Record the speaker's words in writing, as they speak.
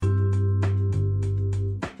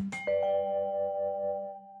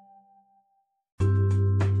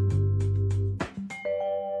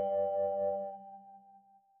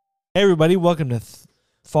Hey everybody, welcome to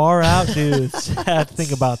Far Out Dudes. I had to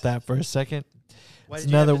think about that for a second. It's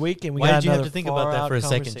another week, and we got another think about that for a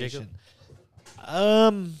second, Jacob?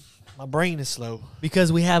 My brain is slow.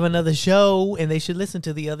 Because we have another show, and they should listen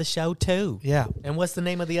to the other show too. Yeah. And what's the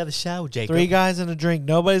name of the other show, Jacob? 3 guys and a drink.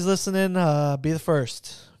 Nobody's listening. Be the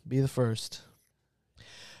first. Be the first.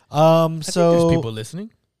 I think there's people listening.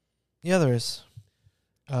 Yeah, there is.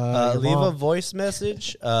 Leave a voice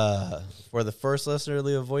message. For the first listener to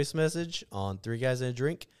leave a voice message on 3 Guys and a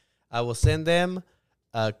Drink, I will send them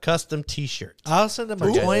a custom T-shirt. I'll send them a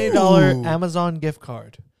 $20 Amazon gift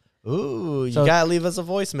card. Ooh, you gotta leave us a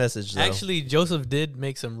voice message, though. Actually, Joseph did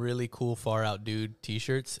make some really cool Far Out Dude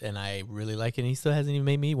T-shirts, and I really like it. And he still hasn't even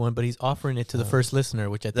made me one, but he's offering it to the first listener,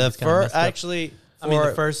 which I think is kind of messed up. Actually,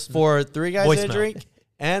 the first for 3 Guys and a Drink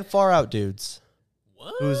and Far Out Dudes,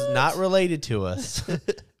 who's not related to us,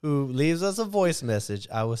 who leaves us a voice message,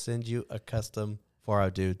 I will send you a custom Far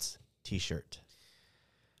Out Dudes T-shirt.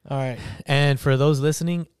 All right. And for those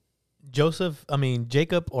listening, Jacob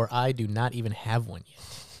or I do not even have one yet.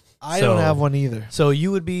 I don't have one either. So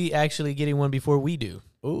you would be actually getting one before we do.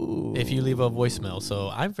 Ooh. If you leave a voicemail. So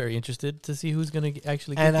I'm very interested to see who's going to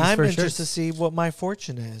actually get and these I'm first interested shirts. to see what my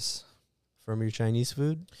fortune is. From your Chinese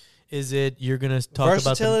food? Is it you're going to talk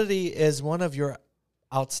about versatility is one of your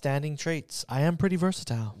outstanding traits. I am pretty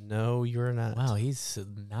versatile. No, you're not. Wow, he's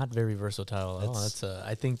not very versatile at all.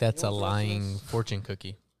 I think that's a lying fortune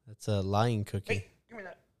cookie. That's a lying cookie. Hey, give me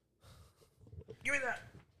that. Give me that.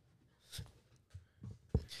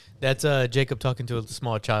 That's Jacob talking to a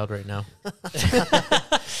small child right now.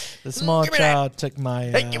 The small child took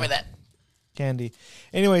my give me that candy.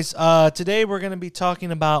 Anyways, today we're going to be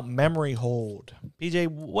talking about memory hold. PJ,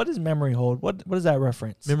 what is memory hold? What is that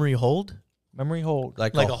reference? Memory hold? Memory hold.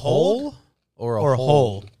 Like a hole? Or a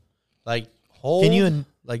hole? Like hold? Can you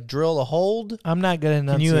like drill a hold? I'm not good at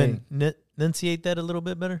enunciating. Can you enunciate that a little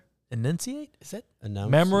bit better? Enunciate? Is that?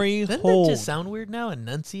 Memory Doesn't hold. that just sound weird now?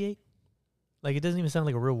 Enunciate? Like, it doesn't even sound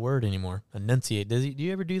like a real word anymore. Enunciate. Do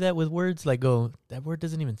you ever do that with words? Like, that word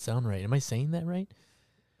doesn't even sound right. Am I saying that right?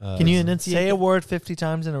 Can you enunciate? Say a word 50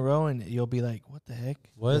 times in a row, and you'll be like, what the heck?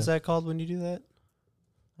 What is that called when you do that?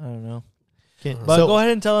 I don't know. But go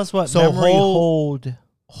ahead and tell us what memory hold.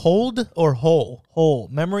 Hold or hole? Hole.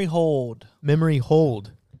 Memory hold. Memory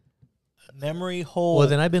hold. Memory hold. Well,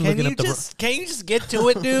 then I've been looking up Can you just get to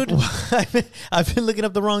it, dude? I've been looking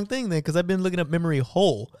up the wrong thing then, because I've been looking up memory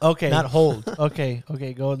hole. Okay. Not hold. Okay.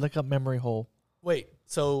 Go look up memory hole. Wait,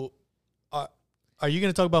 so are you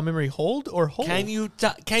going to talk about memory hold or hole? Can you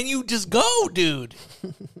just go, dude?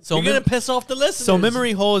 So you're going to piss off the listeners. So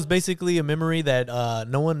memory hole is basically a memory that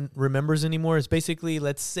no one remembers anymore. It's basically,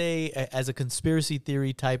 let's say, as a conspiracy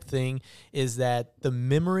theory type thing, is that the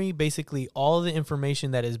memory, basically all the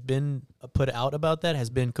information that has been put out about that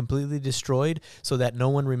has been completely destroyed, so that no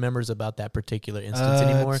one remembers about that particular instance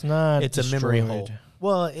anymore. It's a memory hole.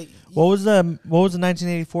 Well, what was the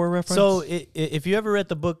 1984 reference? So if you ever read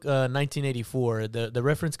the book 1984, the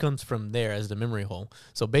reference comes from there as the memory hole.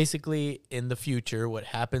 So basically, in the future, what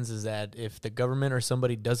happens is that if the government or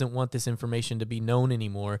somebody doesn't want this information to be known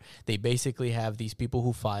anymore, they basically have these people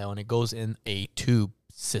who file, and it goes in a tube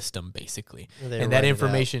system, basically. And that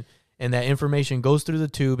information goes through the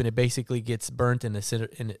tube, and it basically gets burnt and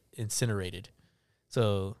incinerated.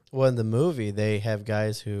 So, well, in the movie, they have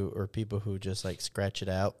guys or people who just like scratch it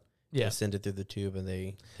out. Yeah. They send it through the tube and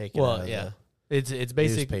they take it out of the It's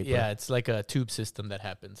basically, newspaper. it's like a tube system that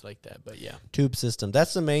happens like that, but yeah. Tube system.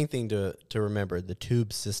 That's the main thing to remember, the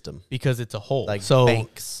tube system. Because it's a hole. Like so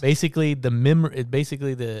banks. Basically, what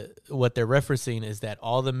they're referencing is that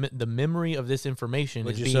all the memory of this information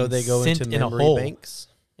is being they go sent into in a memory hole. banks?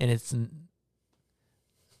 And it's...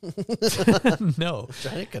 No. I'm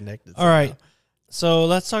trying to connect it. All right. So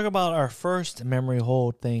let's talk about our first memory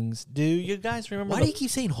hold things. Do you guys remember? Why do you keep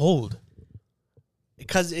saying hold?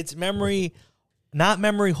 Because it's memory, not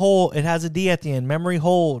memory hole. It has a D at the end. Memory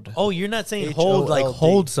hold. Oh, you're not saying hold like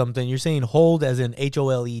hold something. You're saying hold as in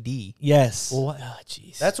HOLED. Yes. Well,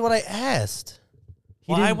 jeez. That's what I asked.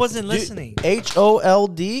 Well, I wasn't listening.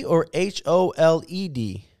 HOLD or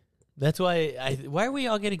HOLED? That's why. Why are we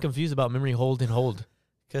all getting confused about memory hold and hold?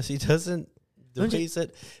 Because he doesn't. The way he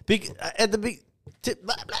said at the big.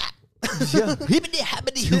 Blah, blah. A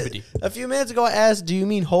few minutes ago, I asked, "Do you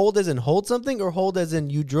mean hold as in hold something, or hold as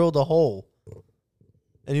in you drilled a hole?"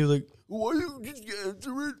 And he was like, "Why you just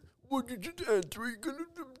answer it? Why you just answer it?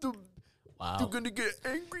 You're gonna get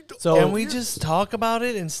angry." So can we just talk about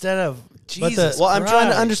it instead of Jesus? Well, I'm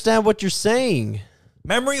trying to understand what you're saying.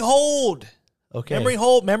 Memory hold. Okay. Memory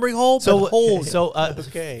hold. So hold. So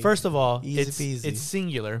okay. First of all, Easy peasy. it's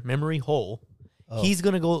singular. Memory hole. Oh. He's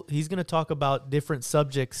gonna talk about different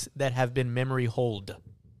subjects that have been memory holed.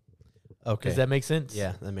 Okay. Does that make sense?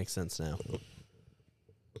 Yeah, that makes sense now.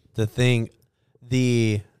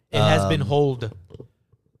 It has been holed.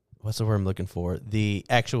 What's the word I'm looking for? The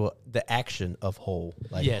action of whole.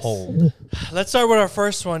 Like Yes. hold. Let's start with our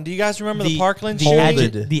first one. Do you guys remember the Parkland shooting?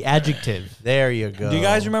 Holded. The adjective. There you go. Do you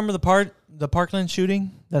guys remember the Parkland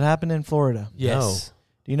shooting that happened in Florida? Yes.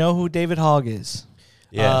 Do you know who David Hogg is?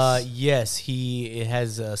 Yes. Yes. He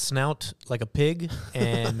has a snout like a pig,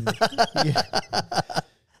 and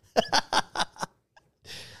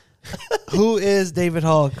Who is David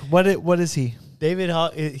Hogg? What is he? David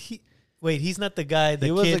Hogg. He's not the guy.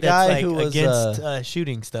 He was kid the guy that's who was, against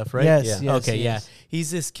shooting stuff, right? Yes. Yeah. Yes. Okay. yes. Yeah.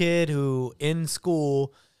 He's this kid who in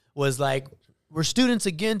school was like, "We're students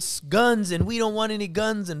against guns, and we don't want any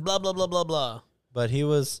guns," and blah blah blah blah blah. But he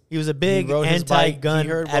was a big rode his bike. anti-gun He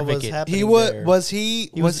heard what was advocate. happening He there. was he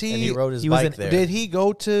and he rode his he was bike an- there. Did he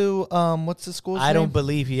go to what's the school's I name? don't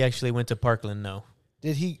believe he actually went to Parkland. No.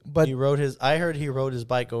 Did he? But he rode his. I heard he rode his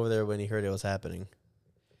bike over there when he heard it was happening.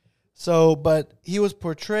 but he was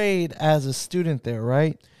portrayed as a student there,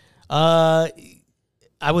 right?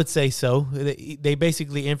 I would say so. They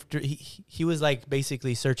basically he was like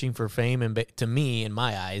basically searching for fame, and to me, in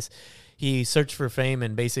my eyes, he searched for fame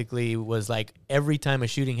and basically was like every time a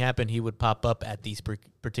shooting happened, he would pop up at these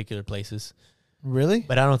particular places. Really?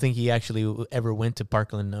 But I don't think he actually ever went to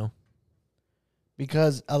Parkland. No.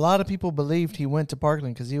 Because a lot of people believed he went to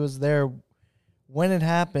Parkland because he was there when it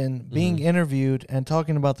happened, being interviewed and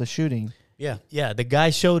talking about the shooting. Yeah. Yeah, the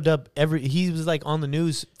guy showed up he was like on the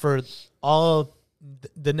news for all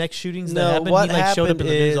the next shootings that happened. what He like showed up in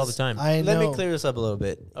the news all the is- time. I Let know. me clear this up a little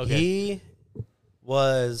bit. Okay. He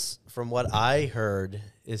was, from what I heard,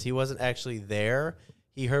 is he wasn't actually there.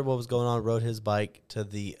 He heard what was going on, rode his bike to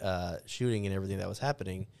the shooting and everything that was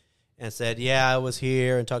happening, and said, "Yeah, I was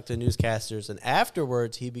here," and talked to newscasters. And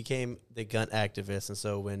afterwards, he became the gun activist. And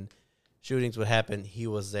so when shootings would happen, he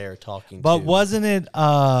was there talking. But to wasn't it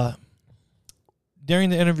during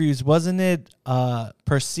the interviews? Wasn't it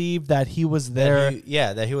perceived that he was there?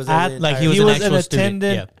 that he was at there the like entire he was he an was an actual student,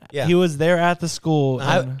 attendant. yeah. He was there at the school.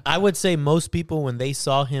 and- I would say most people, when they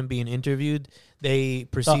saw him being interviewed, they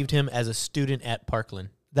perceived him as a student at Parkland.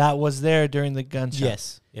 that was there during the gunshot.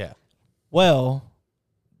 Yes. Yeah. Well,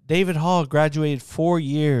 David Hall graduated 4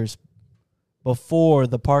 years before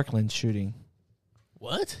the Parkland shooting.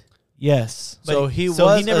 What? Yes. So But- he so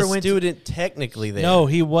was he never a went to- student technically there. No,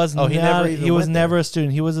 he was Oh, he never even he was went never there. a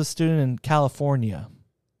student. He was a student in California.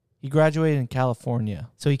 He graduated in California.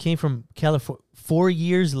 So he came from California 4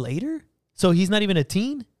 years later? So he's not even a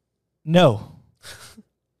teen? No.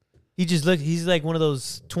 He's like one of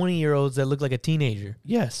those 20-year-olds that look like a teenager.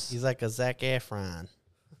 Yes. He's like a Zac Efron.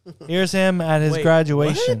 Here's him at his Wait,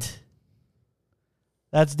 graduation. what?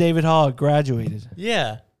 That's David Hall graduated.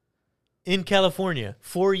 Yeah. In California,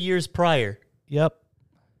 4 years prior. Yep.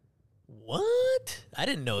 What? I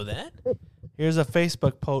didn't know that. Here's a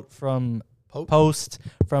Facebook post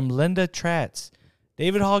from Linda Tratz.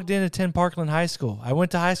 David Hogg didn't attend Parkland High School. I went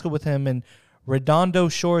to high school with him in Redondo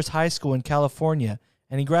Shores High School in California,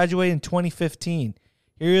 and he graduated in 2015.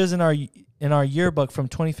 Here he is in our yearbook from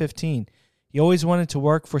 2015. He always wanted to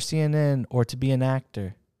work for CNN or to be an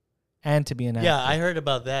actor, and to be an actor. Yeah, I heard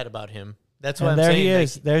about that about him. That's what And I'm there saying. he like,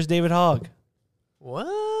 is. There's David Hogg.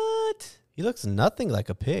 What? He looks nothing like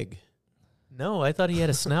a pig. No, I thought he had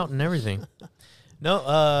a snout and everything.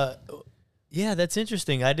 No, yeah, that's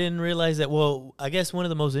interesting. I didn't realize that. Well, I guess one of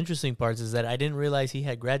the most interesting parts is that I didn't realize he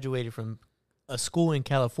had graduated from a school in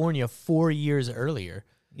California 4 years earlier.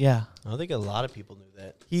 Yeah. I don't think a lot of people knew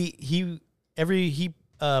that. He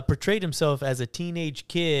portrayed himself as a teenage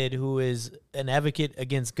kid who is an advocate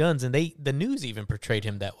against guns, and the news even portrayed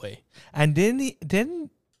him that way. And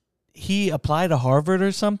didn't he apply to Harvard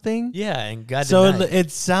or something? Yeah, and got So denied.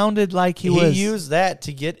 it sounded like he He was. used that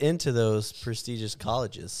to get into those prestigious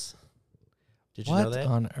colleges. Did you what know that?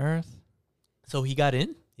 on earth? So he got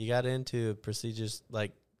in? He got into prestigious,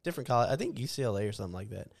 like, different college. I think UCLA or something like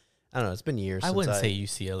that. I don't know. It's been years I since wouldn't say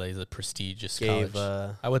UCLA is a prestigious gave,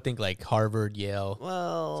 college. I would think like Harvard, Yale,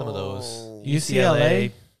 well, some of those.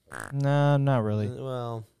 UCLA? No, not really.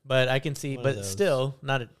 Well, But I can see, One of but those. still,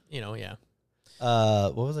 not, yeah.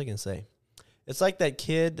 what was I going to say? It's like that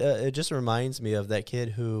kid. It just reminds me of that kid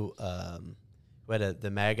who had the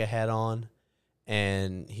MAGA hat on,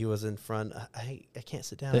 and he was in front. I can't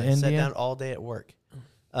sit down. The I sat Indian? down all day at work.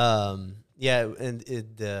 Yeah, and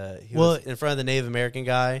he was in front of the Native American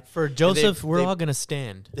guy. For Joseph, we're they- all going to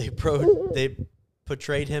stand. They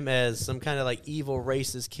portrayed him as some kind of like evil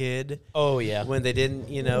racist kid Oh, yeah. when they didn't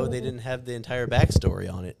have the entire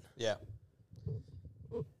backstory on it. Yeah.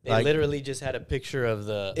 They literally just had a picture of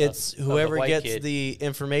the. It's whoever gets the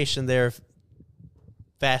information there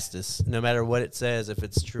fastest, no matter what it says, if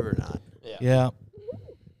it's true or not. Yeah.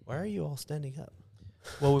 Why are you all standing up?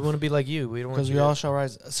 Well, we want to be like you. We don't want because we all shall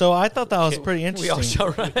rise. So I thought that was pretty interesting. We all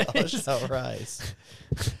shall rise. We all shall rise.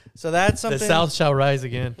 So that's something. The South shall rise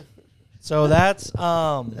again. So that's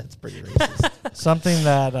pretty racist. something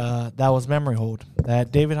that that was memory hold.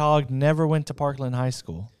 That David Hogg never went to Parkland High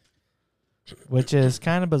School, which is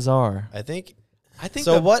kind of bizarre. I think.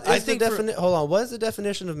 So what is the definition? Hold on. What is the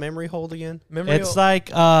definition of memory hold again? It's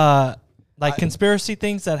like conspiracy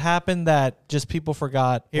things that happened that just people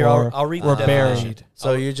forgot. Here, I'll read or the buried.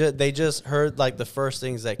 So they just heard like the first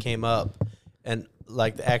things that came up, and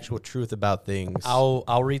like the actual truth about things.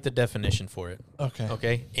 I'll read the definition for it. Okay.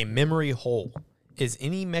 Okay. A memory hole is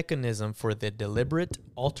any mechanism for the deliberate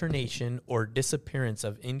alternation or disappearance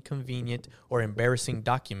of inconvenient or embarrassing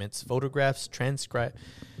documents, photographs, transcripts,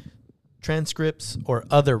 or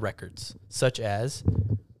other records, such as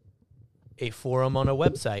a forum on a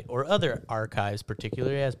website or other archives,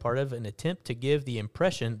 particularly as part of an attempt to give the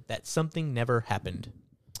impression that something never happened.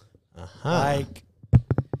 Like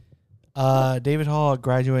David Hogg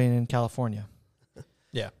graduated in California.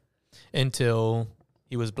 Yeah. Until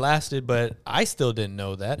he was blasted, but I still didn't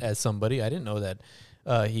know that as somebody. I didn't know that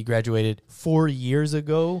he graduated 4 years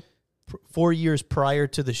ago, 4 years prior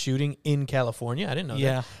to the shooting in California. I didn't know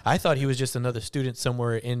that. I thought he was just another student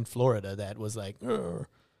somewhere in Florida that was like, "Urgh."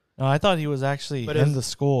 No, I thought he was actually in the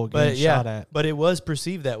school getting shot at. But it was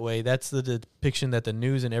perceived that way. That's the depiction that the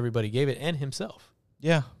news and everybody gave it, and himself.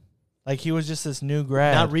 Yeah. Like he was just this new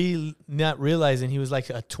grad. Not realizing he was like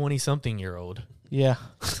a 20-something-year-old. Yeah.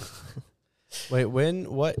 Wait,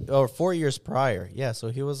 what? Oh, 4 years prior. Yeah, so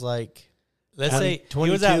he was like, let's say 22.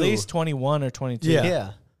 He was at least 21 or 22.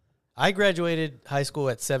 Yeah. I graduated high school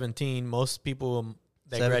at 17. Most people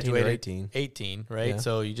that graduated 18, right? Yeah.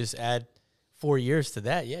 So you just add 4 years to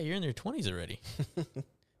that. Yeah, you're in your 20s already.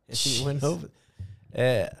 He went over.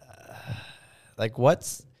 Like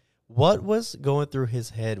what was going through his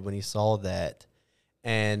head when he saw that?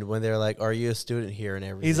 And when they're like, "Are you a student here?" and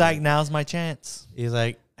everything, he's like, "Now's my chance." He's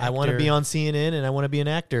like, "I want to be on CNN and I want to be an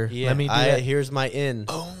actor. Yeah, let me do that. Here's my in."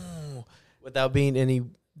 Oh, without being any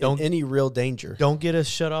real danger. Don't get us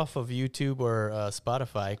shut off of YouTube or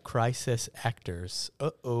Spotify. Crisis actors.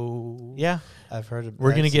 Yeah, I've heard of.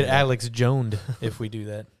 We're gonna get Alex Joned if we do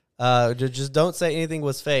that. Just don't say anything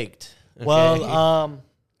was faked. Okay? Well,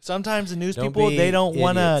 sometimes the news people they don't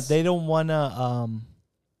want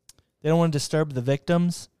to disturb the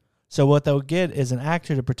victims. So what they'll get is an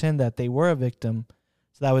actor to pretend that they were a victim,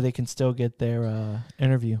 so that way they can still get their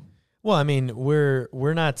interview. Well, I mean, we're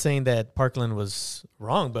not saying that Parkland was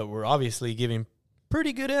wrong, but we're obviously giving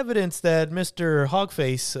pretty good evidence that Mr.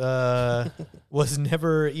 Hogface was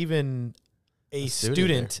never even a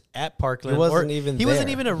student at Parkland. He wasn't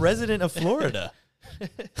even a resident of Florida.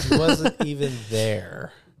 He wasn't even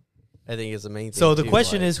there. I think is the main thing. So the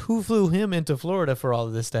question is, who flew him into Florida for all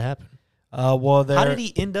of this to happen? Well, how did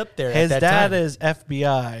he end up there? His at that dad time? is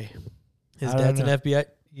FBI. His dad's an FBI?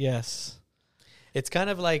 Yes. It's kind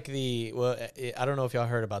of like I don't know if y'all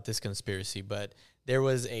heard about this conspiracy, but there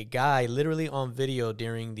was a guy literally on video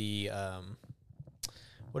during the,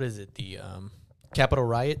 the Capitol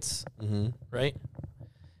riots, right?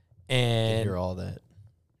 And I can hear all that.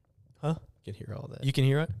 Huh? I can hear all that. You can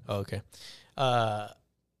hear it? Oh, okay.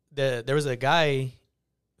 There was a guy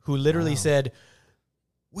who literally said,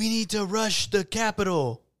 "We need to rush the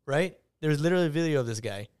Capitol," right? There's literally a video of this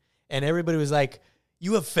guy. And everybody was like,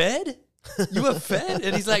 "You a Fed? You a Fed?"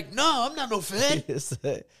 And he's like, "No, I'm not no Fed."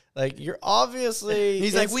 Like, you're obviously...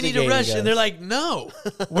 He's like, "We need to rush." Us. And they're like, "No,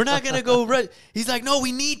 we're not going to go rush." He's like, "No,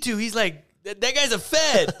 we need to." He's like, that guy's a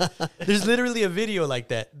Fed. There's literally a video like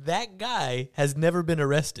that. That guy has never been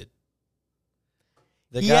arrested.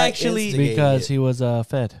 Because he was a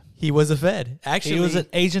Fed. He was a Fed. Actually, he was an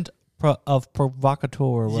agent of provocateur,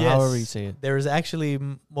 or however you say it. There was actually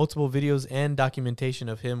multiple videos and documentation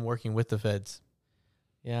of him working with the Feds.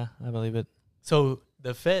 Yeah, I believe it. So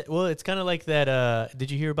the Fed, well, it's kind of like that.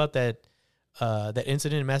 Did you hear about that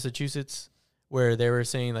incident in Massachusetts where they were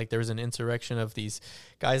saying like there was an insurrection of these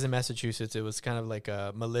guys in Massachusetts? It was kind of like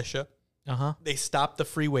a militia. They stopped the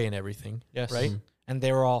freeway and everything. Yes. Right. And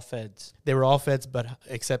they were all Feds. They were all Feds, but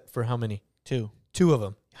except for how many? Two of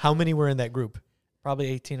them. How many were in that group? Probably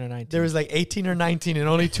 18 or 19. There was like 18 or 19, and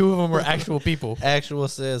only 2 of them were actual people. Actual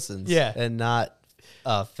citizens. Yeah. And not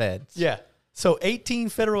Feds. Yeah. So 18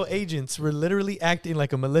 federal agents were literally acting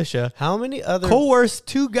like a militia. How many other... coerced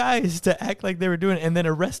 2 guys to act like they were doing it, and then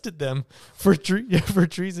arrested them for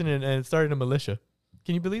treason and started a militia.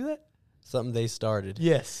 Can you believe that? something they started.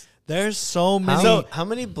 Yes. There's so many. How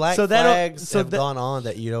many black flags have gone on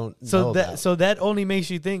that you don't know about? So that only makes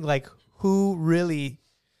you think, like, who really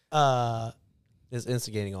is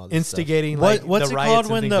instigating all this instigating stuff. like what's the it riots called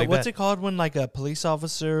and when things the like what's that? it called when like a police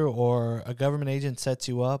officer or a government agent sets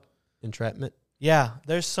you up? Entrapment? Yeah,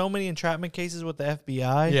 there's so many entrapment cases with the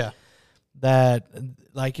FBI. Yeah. That,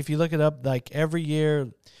 like, if you look it up, like every year.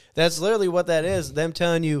 That's literally what that is. Them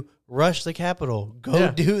telling you, rush the Capitol. Go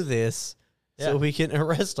do this so we can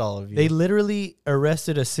arrest all of you. They literally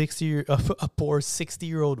arrested a poor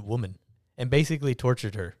 60-year-old woman and basically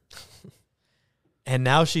tortured her. And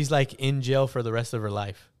now she's like in jail for the rest of her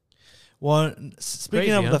life. Well,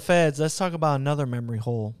 speaking of the feds, let's talk about another memory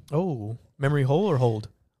hole. Oh, memory hole or hold?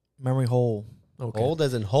 Memory hole. Okay. Hold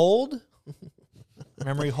as in hold?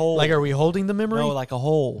 Memory hole. Like, are we holding the memory? No, like a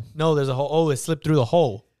hole. No, there's a hole. Oh, it slipped through the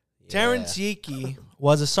hole. Terrence Yeeke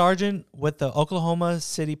was a sergeant with the Oklahoma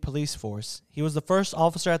City Police Force. He was the first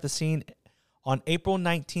officer at the scene on April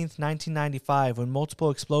 19th, 1995, when multiple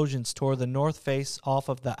explosions tore the north face off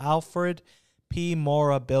of the Alfred P.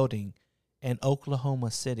 Mora building in Oklahoma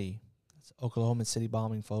City. It's Oklahoma City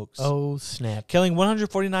bombing, folks. Oh, snap. Killing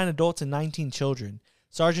 149 adults and 19 children.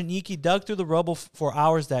 Sergeant Yeeke dug through the rubble for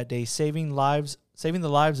hours that day, saving the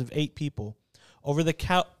lives of 8 people. Over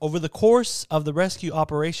the course of the rescue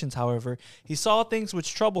operations, however, he saw things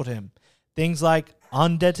which troubled him. Things like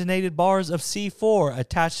undetonated bars of C4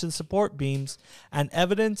 attached to the support beams and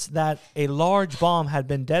evidence that a large bomb had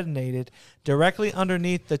been detonated directly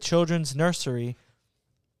underneath the children's nursery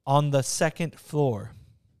on the 2nd floor.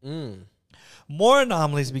 More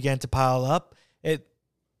anomalies began to pile up.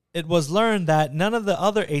 It was learned that none of the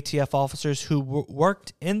other ATF officers who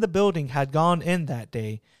worked in the building had gone in that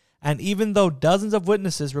day. And even though dozens of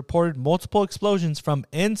witnesses reported multiple explosions from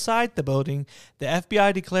inside the building, the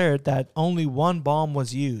FBI declared that only one bomb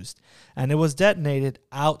was used, and it was detonated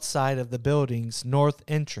outside of the building's north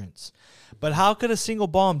entrance. But how could a single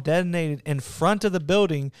bomb detonated in front of the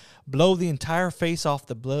building blow the entire face off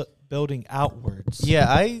the building outwards?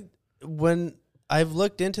 Yeah, when I've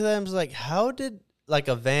looked into that, I was like, how did like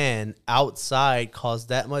a van outside cause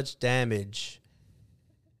that much damage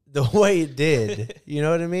the way it did? You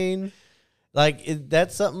know what I mean? Like,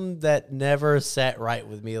 that's something that never sat right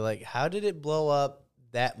with me. Like, how did it blow up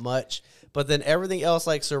that much? But then everything else,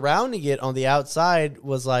 like, surrounding it on the outside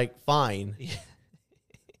was, like, fine.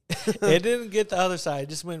 It didn't get the other side. It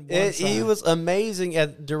just went one side. He was amazing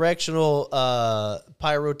at directional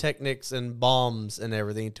pyrotechnics and bombs and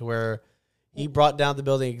everything to where he brought down the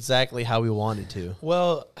building exactly how we wanted to.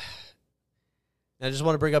 Well, I just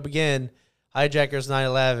want to bring up again, Hijackers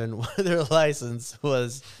 9/11, one of their license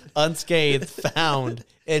was unscathed, found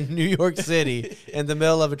in New York City in the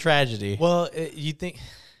middle of a tragedy. Well, you think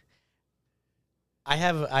I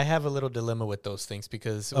have a little dilemma with those things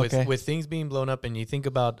because with things being blown up, and you think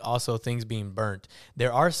about also things being burnt,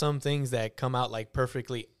 there are some things that come out like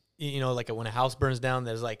perfectly. You know, like when a house burns down,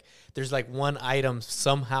 there's like one item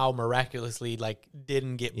somehow miraculously like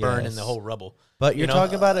didn't get burned in the whole rubble. But you're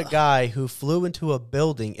talking about a guy who flew into a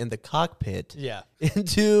building in the cockpit. Yeah.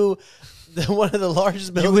 Into one of the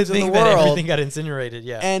largest buildings in the world. That everything got incinerated,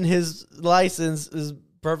 yeah. And his license is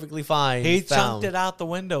perfectly fine. He chunked it out the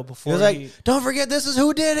window before he was like, don't forget, this is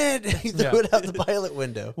who did it. He threw it out the pilot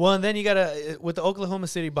window. Well, and then you gotta, with the Oklahoma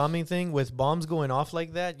City bombing thing, with bombs going off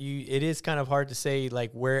like that, it is kind of hard to say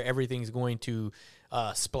like where everything's going to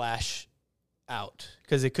splash out,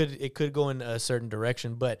 because it could go in a certain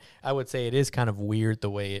direction. But I would say it is kind of weird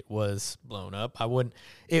the way it was blown up.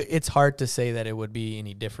 It's hard to say that it would be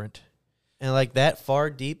any different. And like that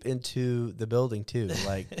far deep into the building too,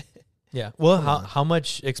 like. Yeah. Well, how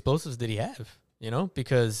much explosives did he have? You know,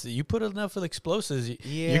 because you put enough of explosives,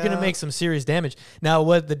 you're going to make some serious damage. Now,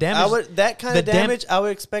 what the damage? That kind of damage, I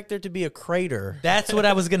would expect there to be a crater. That's what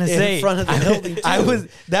I was going to say. In front of the building,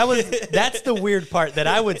 too. That's the weird part that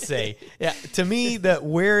I would say. Yeah. To me,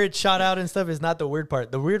 where it shot out and stuff is not the weird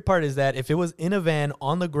part. The weird part is that if it was in a van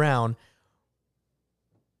on the ground,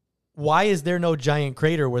 why is there no giant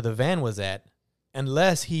crater where the van was at?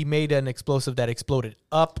 Unless he made an explosive that exploded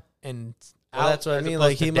up and out. That's what I mean.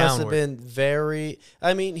 Like, he must have been very.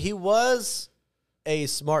 I mean, he was a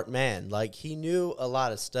smart man. Like, he knew a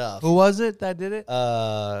lot of stuff. Who was it that did it?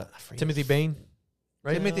 Timothy Bain,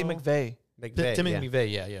 right? Timothy McVeigh. Timothy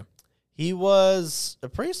McVeigh. Yeah. He was a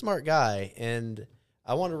pretty smart guy, and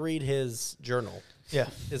I want to read his journal. Yeah,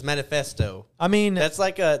 his manifesto. I mean, that's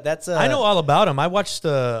a. I know all about him. I watched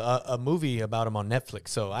a movie about him on Netflix,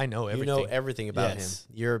 so I know everything. You know everything about him.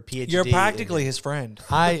 You're a PhD. You're practically his friend.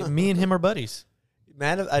 Me and him are buddies.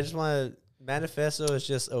 I just want to Manifesto is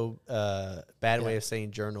just a bad way of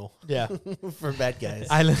saying journal. Yeah. For bad guys.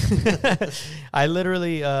 I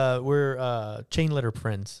literally, we're chain letter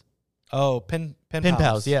friends. Oh, pen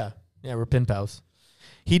pals. Yeah, we're pen pals.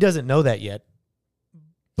 He doesn't know that yet,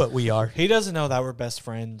 but we are. He doesn't know that we're best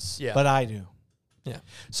friends. Yeah. But I do. Yeah.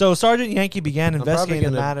 So Sergeant Yankee began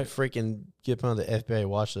investigating the matter. matter. Freaking get put on the FBI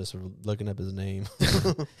watch list for looking up his name.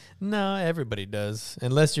 No, everybody does.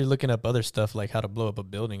 Unless you're looking up other stuff like how to blow up a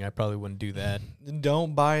building. I probably wouldn't do that.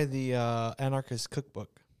 Don't buy the Anarchist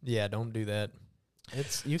Cookbook. Yeah, don't do that. You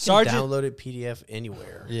can Sergeant- download it PDF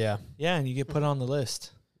anywhere. Yeah. Yeah, and you get put on the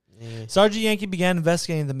list. Eh. Sergeant Yankee began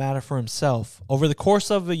investigating the matter for himself. Over the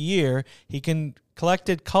course of a year, he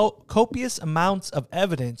collected copious amounts of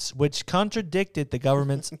evidence which contradicted the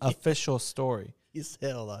government's official story. He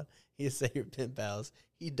said, hold on. He said your pen pals.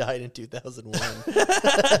 He died in 2001. Who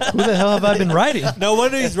the hell have I been writing? No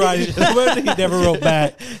wonder he's writing. No wonder he never wrote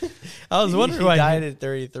back. I was wondering he why died at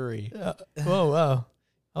 33. Whoa, wow.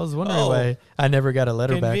 I was wondering why I never got a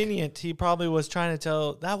letter back. Convenient. He probably was trying to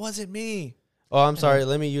tell, that wasn't me. Oh, I'm sorry.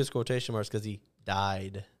 Let me use quotation marks because he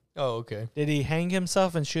died. Oh, okay. Did he hang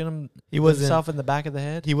himself and shoot He wasn't. himself in the back of the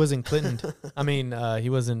head? He wasn't Clinton. I mean, he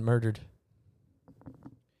wasn't murdered.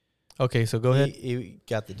 Okay, so go ahead. He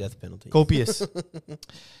got the death penalty. Copious.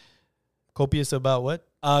 Copious about what?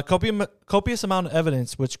 Copious amount of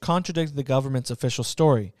evidence which contradicted the government's official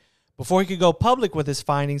story. Before he could go public with his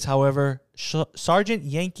findings, however, Sergeant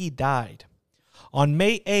Yankee died. On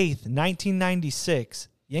May 8th, 1996,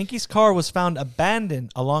 Yankee's car was found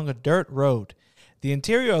abandoned along a dirt road. The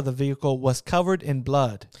interior of the vehicle was covered in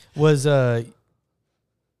blood. Was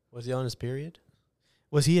he on his period?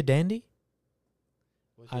 Was he a dandy?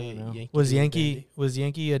 I don't know. Was Yankee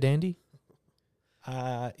a dandy?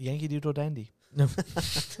 Yankee Doodle Dandy. No.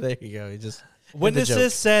 There you go. He just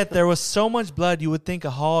Witnesses said there was so much blood you would think a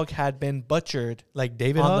hog had been butchered Like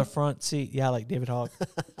David on Hogg? the front seat. Yeah, like David Hogg.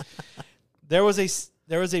 There was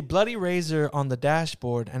a bloody razor on the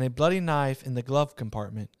dashboard and a bloody knife in the glove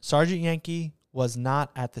compartment. Sergeant Yankee was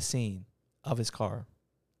not at the scene of his car.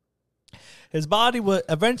 His body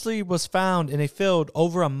eventually was found in a field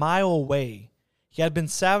over a mile away. He had been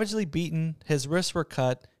savagely beaten, his wrists were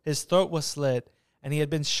cut, his throat was slit, and he had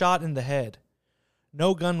been shot in the head.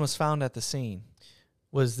 No gun was found at the scene.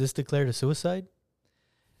 Was this declared a suicide?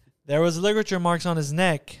 There was ligature marks on his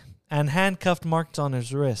neck and handcuffed marks on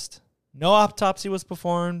his wrist. No autopsy was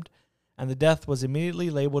performed, and the death was immediately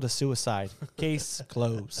labeled a suicide. Case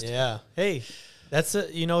closed. Yeah. Hey, that's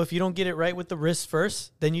if you don't get it right with the wrist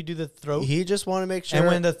first, then you do the throat. He just want to make sure. And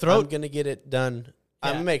when the throat- I'm gonna get it done. I'm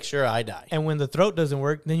Yeah. gonna make sure I die. And when the throat doesn't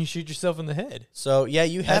work, then you shoot yourself in the head. So yeah,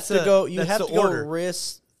 you have That's to go. You that's have the to go order.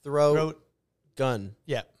 wrist, throat, gun.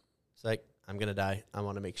 Yeah. It's like I'm gonna die. I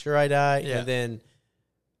want to make sure I die, Yeah. and then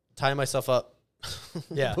tie myself up.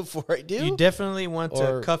 Yeah. Before I do. You definitely want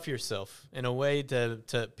to Or- cuff yourself in a way to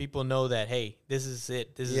people know that, hey, this is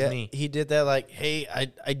it. This Yeah, is me. he did that like, hey,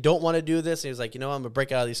 I don't want to do this. And he was like, I'm going to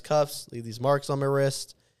break out of these cuffs, leave these marks on my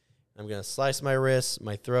wrist. I'm going to slice my wrist,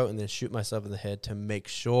 my throat, and then shoot myself in the head to make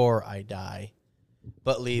sure I die.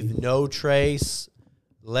 But leave no trace,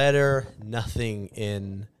 letter, nothing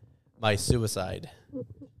in my suicide.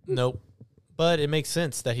 Nope. But it makes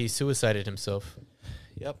sense that he suicided himself.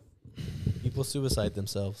 Yep. People suicide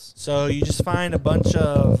themselves. So you just find a bunch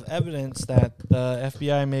of evidence that the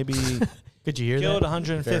FBI maybe Could you hear killed that?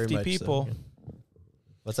 150 Very much people. so.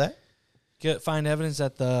 What's that? Find evidence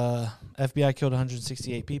that the FBI killed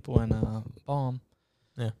 168 people in a bomb.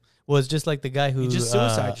 Well, it's just like the guy who You just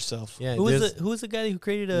suicide yourself. Yeah, Who was the guy who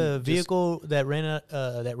created a Just- vehicle that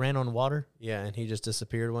ran on water Yeah, and he just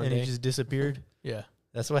disappeared one and day. he just disappeared? Yeah.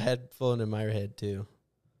 That's what had flown in my head too.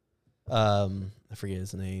 I forget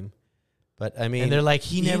his name, but I mean, And they're like,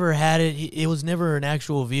 he never had it. It was never an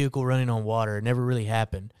actual vehicle running on water. It never really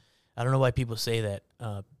happened. I don't know why people say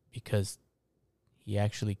that because he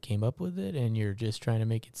actually came up with it, and you're just trying to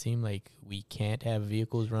make it seem like we can't have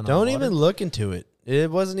vehicles run on water. don't even look into it.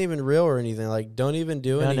 It wasn't even real or anything. Like, don't even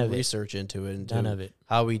do None any of it. research into it. Into None of it.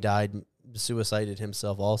 How he died, suicided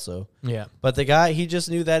himself also. Yeah. But the guy, he just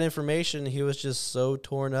knew that information. He was just so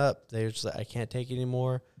torn up. They were just like, I can't take it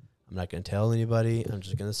anymore. I'm not going to tell anybody. I'm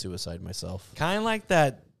just going to suicide myself. Kind of like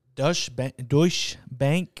that Deutsche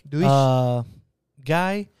Bank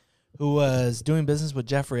guy who was doing business with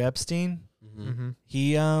Jeffrey Epstein. Mm-hmm.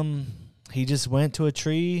 He just went to a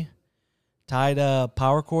tree, tied a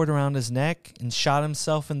power cord around his neck, and shot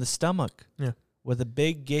himself in the stomach. Yeah. With a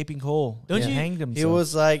big gaping hole. Hanged himself. He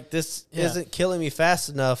was like, this Yeah. isn't killing me fast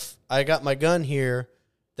enough. I got my gun here.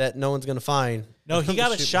 that no one's gonna find. No, he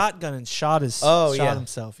got a shotgun and shot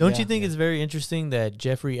himself. Don't you think it's very interesting that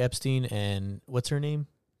Jeffrey Epstein and what's her name?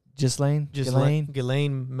 Ghislaine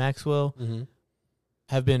Maxwell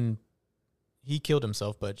have been. He killed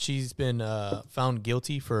himself, but she's been found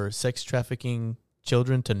guilty for sex trafficking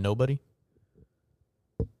children to nobody.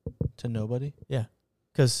 To nobody? Yeah,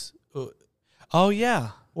 because. Oh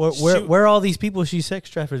yeah. Where are all these people she sex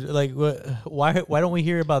trafficked? Like, why don't we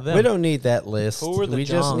hear about them? We don't need that list. We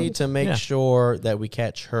just need to make sure that we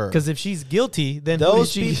catch her. Because if she's guilty, then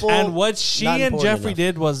those people. And what she and Jeffrey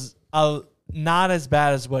did was not as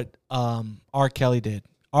bad as what R. Kelly did.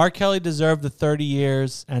 R. Kelly deserved the 30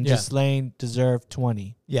 years, and Ghislaine deserved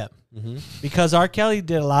 20. Yeah, because R. Kelly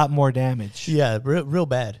did a lot more damage. Yeah, real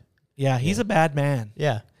bad. Yeah, he's a bad man.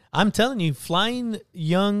 Yeah, I'm telling you, flying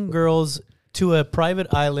young girls to a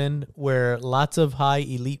private island where lots of high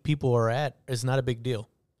elite people are at is not a big deal.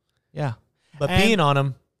 Yeah. But peeing on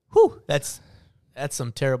them, whew, that's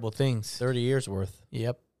some terrible things. 30 years worth.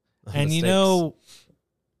 Yep. And you know,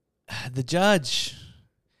 the judge,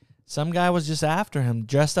 some guy was just after him,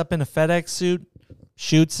 dressed up in a FedEx suit,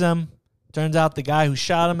 shoots him. Turns out the guy who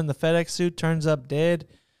shot him in the FedEx suit turns up dead.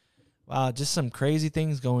 Wow, just some crazy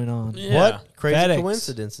things going on. Yeah. What crazy FedEx.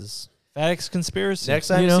 coincidences? FedEx conspiracy. Next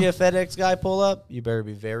time you see a FedEx guy pull up, you better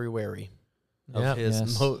be very wary of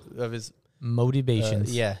his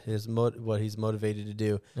motivations. What he's motivated to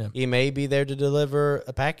do. Yeah. He may be there to deliver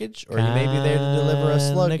a package, or he may be there to deliver a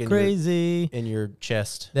slug in your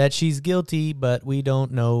chest. That she's guilty, but we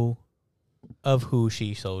don't know of who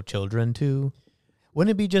she sold children to.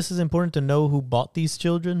 Wouldn't it be just as important to know who bought these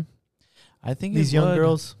children? I think these young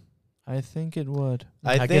girls. I think it would.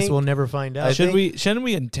 I guess we'll never find out. Shouldn't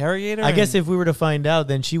we interrogate her? I guess if we were to find out,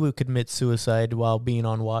 then she would commit suicide while being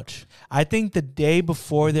on watch. I think the day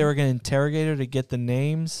before they were going to interrogate her to get the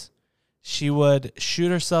names, she would shoot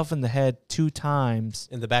herself in the head 2 times.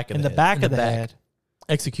 In the back of the head.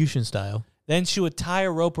 Execution style. Then she would tie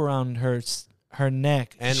a rope around her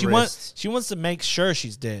neck. And she wants to make sure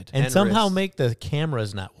she's dead. And somehow make the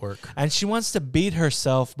cameras not work. And she wants to beat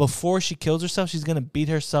herself. Before she kills herself, she's going to beat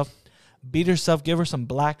herself, give her some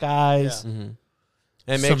black eyes. Yeah.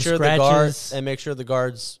 And make sure the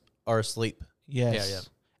guards are asleep. Yes. Yeah.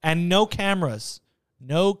 And no cameras.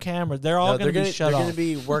 They're all going to be shut off. They're going to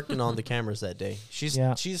be working on the cameras that day.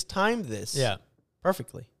 She's timed this. Yeah.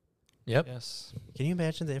 Perfectly. Yep. Yes. Can you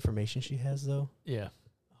imagine the information she has though? Yeah.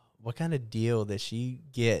 What kind of deal does she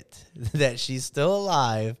get that she's still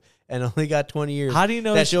alive and only got 20 years? How do you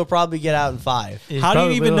know that she'll probably get out in 5? How do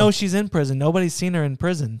you even know she's in prison? Nobody's seen her in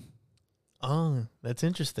prison. Oh, that's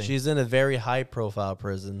interesting. She's in a very high-profile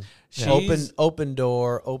prison. Open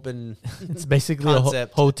door, open. It's basically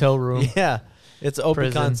concept. A hotel room. Yeah, it's an open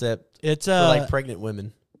prison. concept. It's for like pregnant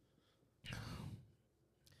women.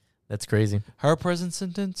 That's crazy. Her prison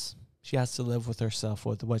sentence, she has to live with herself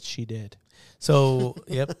with what she did. So,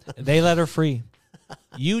 yep, they let her free.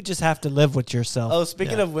 You just have to live with yourself. Oh,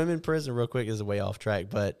 speaking of women prison, real quick, is way off track,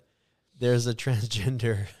 but there's a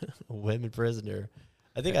transgender women prisoner.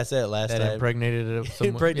 I think I said it last time. Impregnated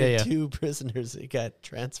impregnated 2 prisoners. It got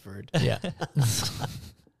transferred. Yeah.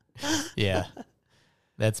 Yeah.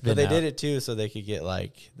 That's been. But they did it too, so they could get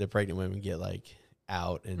the pregnant women get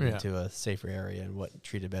out and into a safer area and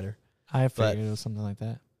treated better. I figured it was something like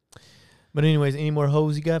that. But anyways, any more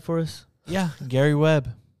hoes you got for us? Yeah, Gary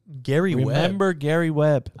Webb. Remember Gary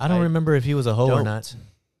Webb? I don't remember if he was a hoe or not.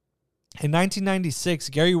 In 1996,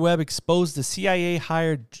 Gary Webb exposed the CIA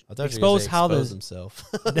hired exposed how the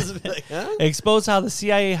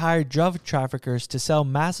CIA hired drug traffickers to sell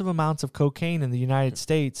massive amounts of cocaine in the United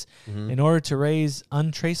States in order to raise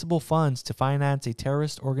untraceable funds to finance a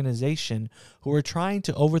terrorist organization who were trying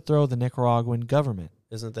to overthrow the Nicaraguan government.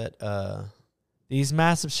 Isn't that These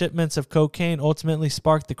massive shipments of cocaine ultimately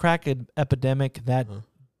sparked the crack epidemic that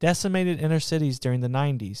decimated inner cities during the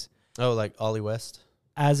 90s. Oh, like Ollie West?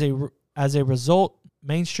 As a result,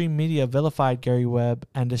 mainstream media vilified Gary Webb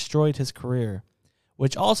and destroyed his career,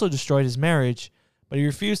 which also destroyed his marriage, but he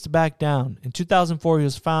refused to back down. In 2004, he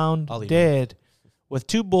was found dead with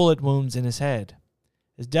 2 bullet wounds in his head.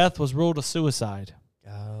 His death was ruled a suicide.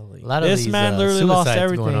 Golly. This man literally lost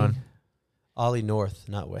everything. Ollie North,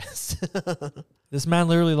 not West. This man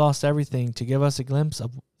literally lost everything to give us a glimpse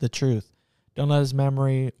of the truth. Don't let his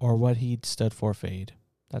memory or what he stood for fade.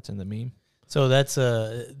 That's in the meme. So that's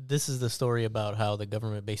this is the story about how the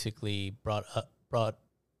government basically brought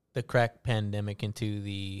the crack pandemic into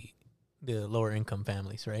the lower income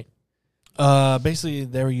families, right? Basically,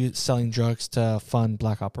 they were selling drugs to fund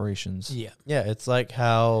black operations. Yeah. Yeah, it's like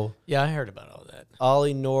how... Yeah, I heard about all that.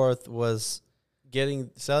 Ollie North was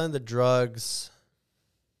selling the drugs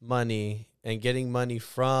money and getting money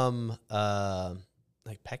from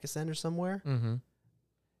like Pakistan or somewhere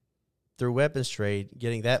through weapons trade,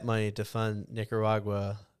 getting that money to fund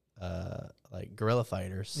Nicaragua like guerrilla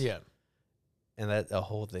fighters. Yeah. And that the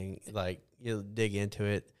whole thing, like, you dig into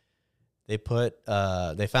it. They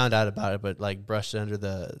found out about it, but like brushed it under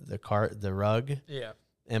the rug. Yeah.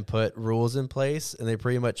 And put rules in place, and they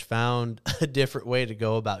pretty much found a different way to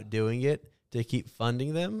go about doing it to keep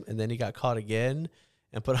funding them. And then he got caught again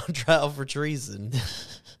and put on trial for treason.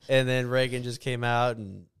 And then Reagan just came out,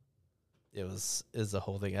 and it was the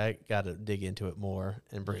whole thing. I got to dig into it more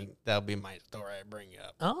and that'll be my story I bring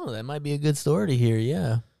up. Oh, that might be a good story to hear.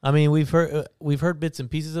 Yeah, I mean we've heard bits and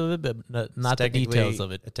pieces of it, but not the details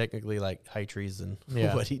of it. Technically, like high treason.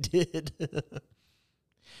 Yeah. What he did.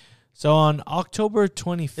 So on October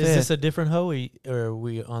 25th... Is this a different hoe, or are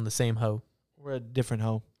we on the same hoe? We're a different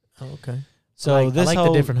hoe. Oh, okay. So I like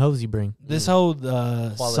the different hoes you bring. This hoe,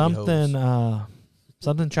 something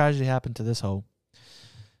tragedy happened to this hoe.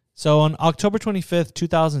 So on October 25th,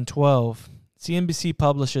 2012, CNBC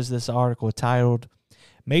publishes this article titled,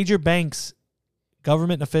 Major Banks,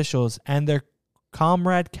 Government Officials, and Their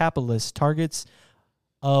Comrade Capitalists Targets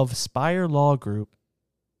of Spire Law Group.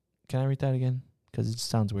 Can I read that again? Because it just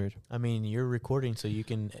sounds weird. I mean, you're recording, so you're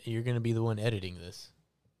going to be the one editing this.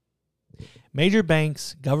 Major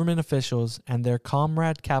banks, government officials, and their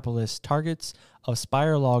comrade capitalists targets of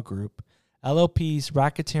Spire Law Group, LLP's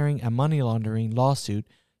racketeering and money laundering lawsuit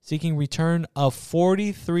seeking return of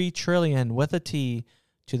 $43 trillion with a T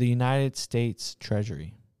to the United States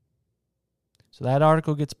Treasury. So that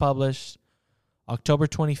article gets published October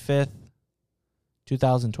 25th,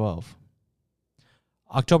 2012.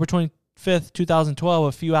 October 25th, 2012,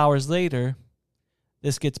 a few hours later,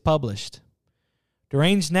 this gets published.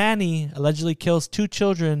 Deranged nanny allegedly kills 2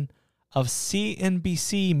 children of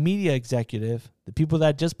CNBC media executive, the people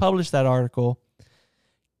that just published that article,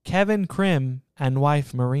 Kevin Krim and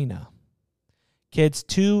wife Marina. Kids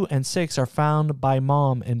 2 and 6 are found by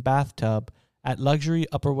mom in bathtub at luxury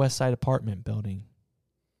Upper West Side apartment building.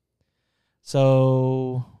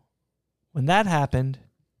 So when that happened,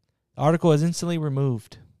 the article is instantly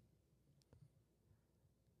removed.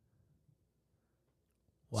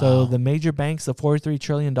 Wow. So the major banks, the $43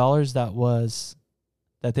 trillion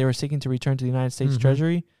that they were seeking to return to the United States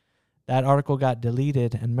Treasury, that article got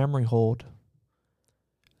deleted and memory hold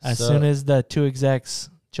as soon as the 2 execs'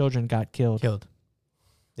 children got killed.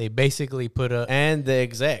 They basically put and the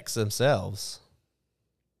execs themselves,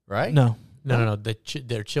 right? No.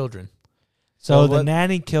 Their children. So the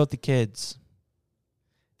nanny killed the kids.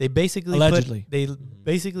 They basically allegedly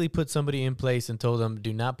basically put somebody in place and told them,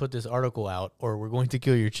 do not put this article out or we're going to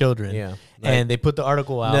kill your children. Yeah. And they put the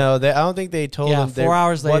article out. No, I don't think they told them 4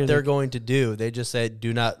 hours later what they're going to do. They just said,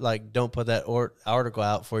 do not, don't put that article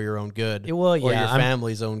out for your own good. Well, or your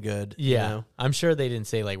family's own good. Yeah. You know? I'm sure they didn't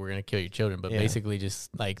say, we're going to kill your children, but basically just,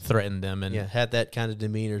 threatened them. And had that kind of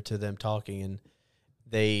demeanor to them talking. And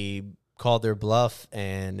they called their bluff,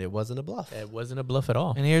 and it wasn't a bluff. It wasn't a bluff at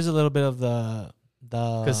all. And here's a little bit of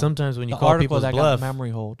because sometimes when you call article people's that bluff, got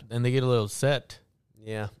memory hold, and they get a little upset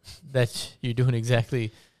Yeah. that you're doing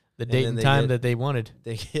exactly the date and time that they wanted.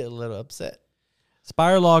 They get a little upset.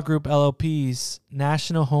 Spire Law Group LLP's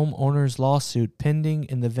national homeowners lawsuit pending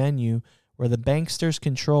in the venue where the banksters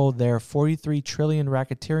controlled their $43 trillion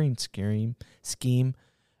racketeering scheme,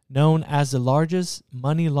 known as the largest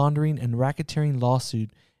money laundering and racketeering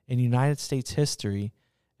lawsuit in United States history,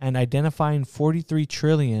 and identifying $43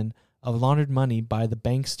 trillion of laundered money by the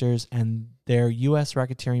banksters and their U.S.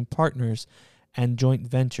 racketeering partners and joint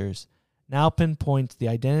ventures, now pinpoints the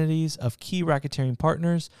identities of key racketeering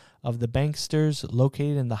partners of the banksters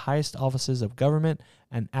located in the highest offices of government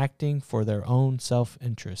and acting for their own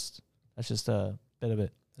self-interest. That's just a bit of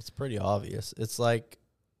it. It's pretty obvious. It's like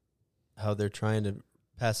how they're trying to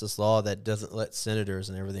pass this law that doesn't let senators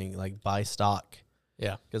and everything buy stock.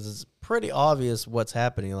 Yeah. Because it's pretty obvious what's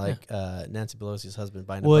happening. Nancy Pelosi's husband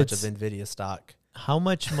buying a bunch of NVIDIA stock. How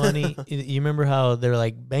much money? You remember how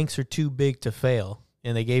they're banks are too big to fail,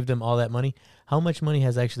 and they gave them all that money? How much money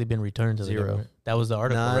has actually been returned to the government? That was the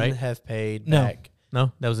article, none right? None have paid back.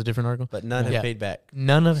 No, that was a different article? But none have paid back.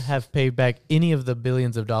 None have paid back any of the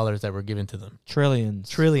billions of dollars that were given to them. Trillions.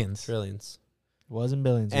 Trillions. It wasn't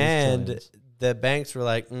billions. And the banks were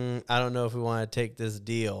like, I don't know if we want to take this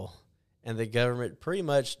deal. And the government pretty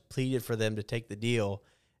much pleaded for them to take the deal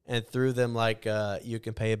and threw them you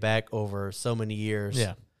can pay it back over so many years.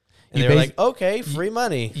 Yeah. And they were like, okay, free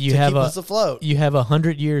money to keep us afloat. You have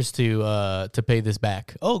 100 years to pay this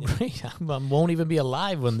back. Oh, great. I won't even be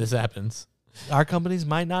alive when this happens. Our companies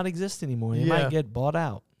might not exist anymore. They might get bought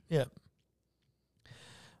out. Yeah.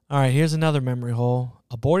 All right, here's another memory hole.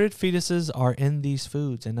 Aborted fetuses are in these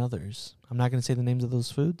foods and others. I'm not going to say the names of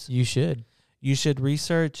those foods. You should. You should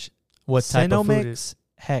research what type of food Cenomix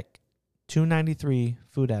Heck 293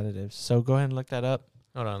 food additives. So go ahead and look that up.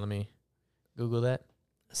 Hold on, let me Google that.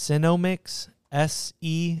 Cenomix,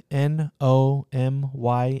 Senomyx.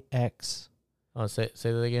 Oh, say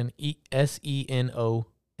that again.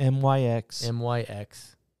 Senomyx.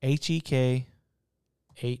 MYX. HEK.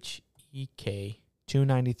 HEK.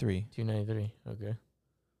 293. 293. Okay.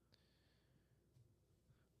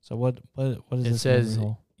 So what is it this? It says memory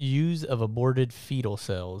hole? use of aborted fetal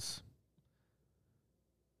cells.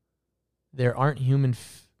 There aren't human.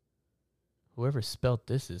 Whoever spelt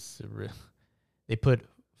this is. They put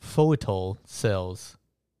foetol cells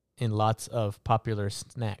in lots of popular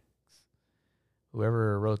snacks.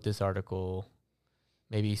 Whoever wrote this article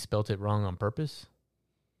maybe spelt it wrong on purpose.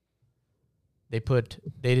 They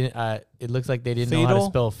didn't. It looks like they didn't know how to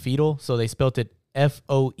spell fetal, so they spelt it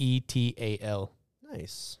FOETAL.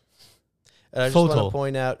 Nice. And I just want to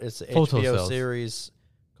point out it's an HBO series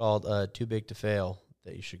called Too Big to Fail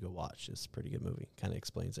that you should go watch. It's a pretty good movie. Kind of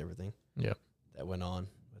explains everything. Yep. That went on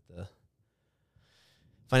with the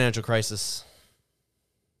financial crisis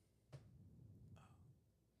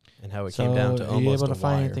and how it came down to almost are you able to a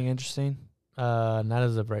find wire. anything interesting? Not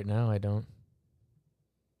as of right now, I don't.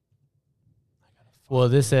 Well,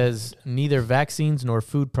 this says neither vaccines nor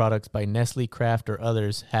food products by Nestle, Kraft, or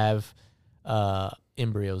others have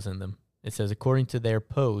embryos in them. It says, according to their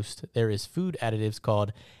post, there is food additives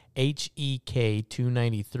called HEK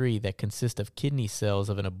 293 that consist of kidney cells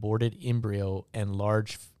of an aborted embryo and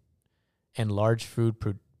large food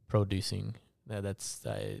producing. That's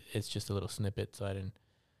it's just a little snippet, so I didn't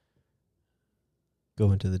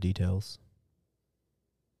go into the details.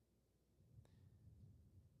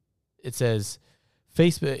 It says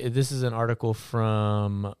Facebook. This is an article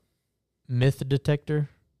from Myth Detector.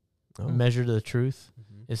 Measure the Truth.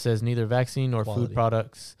 Mm-hmm. It says neither vaccine nor food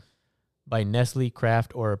products by Nestle,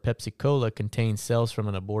 Kraft, or Pepsi Cola contain cells from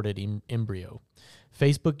an aborted embryo.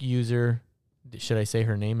 Facebook user, should I say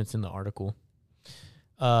her name? It's in the article.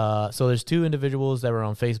 So there's two individuals that were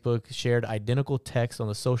on Facebook, shared identical text on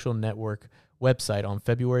the social network website on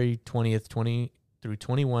February 20th,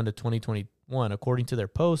 21 to 2021. According to their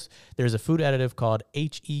post, there's a food additive called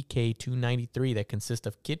HEK 293 that consists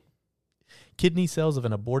of kidney cells of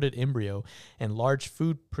an aborted embryo and large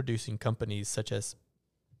food-producing companies such as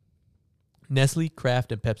Nestle,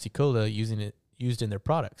 Kraft, and Pepsi Cola used in their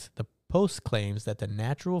products. The post claims that the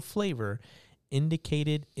natural flavor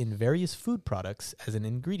indicated in various food products as an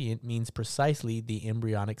ingredient means precisely the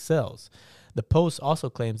embryonic cells. The post also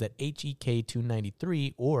claims that HEK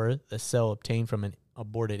 293, or the cell obtained from an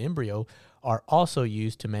aborted embryo, are also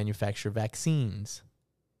used to manufacture vaccines.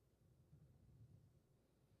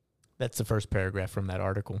 That's the first paragraph from that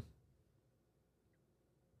article.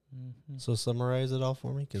 Mm-hmm. So summarize it all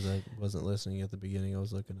for me, because I wasn't listening at the beginning. I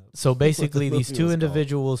was looking up. So basically, these two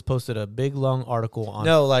individuals posted a big, long article on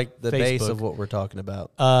the Facebook, base of what we're talking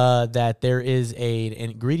about. That there is an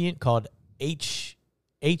ingredient called HEK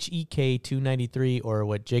 293, or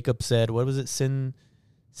what Jacob said. What was it?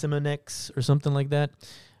 Simonex or something like that.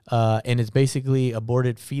 And it's basically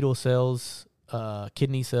aborted fetal cells,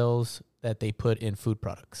 kidney cells that they put in food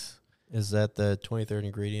products. Is that the 23rd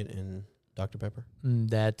ingredient in Dr. Pepper?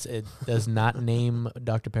 It does not name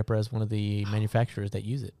Dr. Pepper as one of the manufacturers that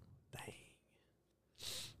use it. Dang.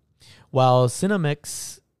 While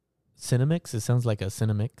Cinnamix, it sounds like a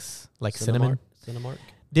Cinnamix, like cinnamon. Cinemark?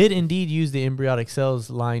 Did indeed use the embryonic cells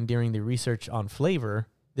line during the research on flavor.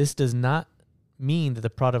 This does not mean that the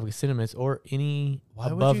product of Cinnamix or any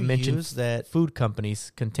above-mentioned food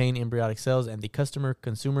companies contain embryonic cells, and the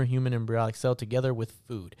consumer human embryonic cell together with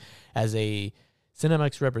food. As a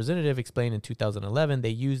Cinnamix representative explained in 2011, they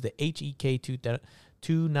used the HEK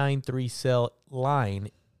 293 cell line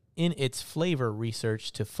in its flavor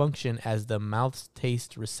research to function as the mouth's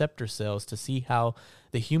taste receptor cells to see how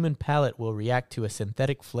the human palate will react to a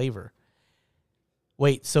synthetic flavor.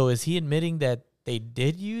 Wait, so is he admitting that they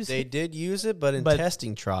did use it? They did use it, but in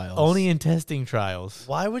testing trials. Only in testing trials.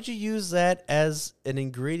 Why would you use that as an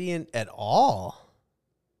ingredient at all?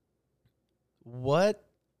 What?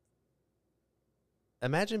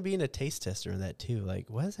 Imagine being a taste tester in that too. Like,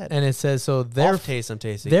 what is that? And it says, so taste I'm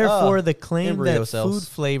tasting. Therefore, the claim that cells. Food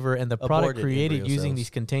flavor and the product created using these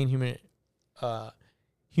contained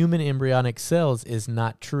human embryonic cells is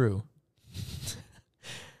not true.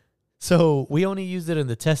 So we only used it in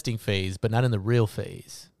the testing phase, but not in the real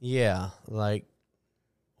phase. Yeah, like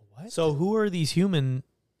what? So who are these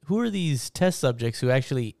test subjects who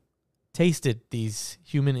actually tasted these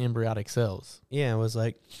human embryonic cells. Yeah, it was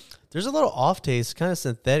like, there's a little off taste, kind of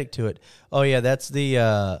synthetic to it. Oh, yeah, that's the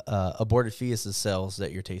aborted fetus's cells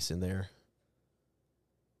that you're tasting there.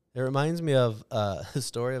 It reminds me of a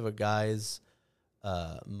story of a guy's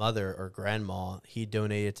mother or grandma. He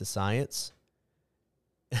donated to science,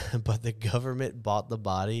 but the government bought the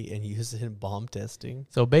body and used it in bomb testing.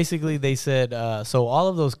 So basically they said, so all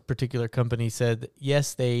of those particular companies said,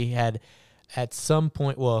 yes, they had at some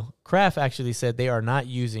point, well, Kraft actually said they are not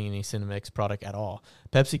using any Cinemex product at all.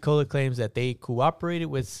 Pepsi-Cola claims that they cooperated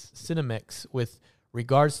with Cinemex with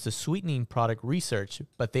regards to sweetening product research,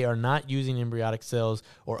 but they are not using embryonic cells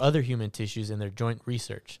or other human tissues in their joint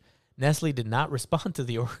research. Nestle did not respond to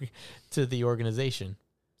the organization.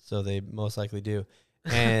 So they most likely do.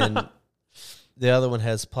 And the other one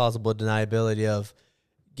has plausible deniability of,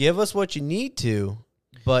 give us what you need to,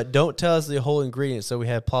 but don't tell us the whole ingredient, so we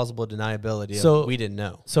have plausible deniability of we didn't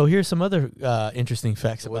know. So here's some other interesting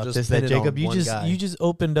facts about this that Jacob, you just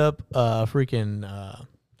opened up freaking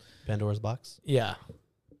Pandora's box. Yeah.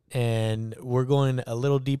 And we're going a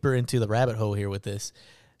little deeper into the rabbit hole here with this.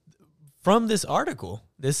 From this article,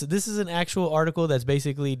 this is an actual article that's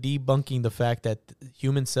basically debunking the fact that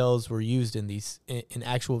human cells were used in in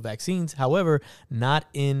actual vaccines, however, not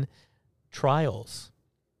in trials.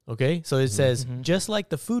 Okay, so it says, just like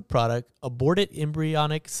the food product, aborted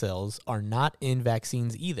embryonic cells are not in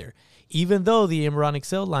vaccines either, even though the embryonic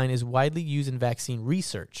cell line is widely used in vaccine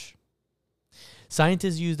research.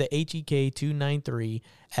 Scientists use the HEK293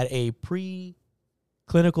 at a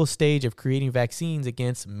preclinical stage of creating vaccines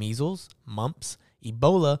against measles, mumps,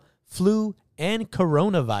 Ebola, flu, and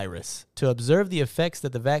coronavirus to observe the effects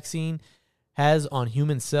that the vaccine has on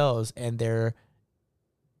human cells and their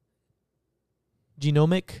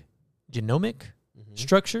genomic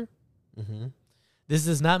structure. This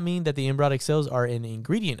does not mean that the embryonic cells are an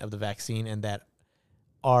ingredient of the vaccine and that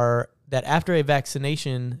after a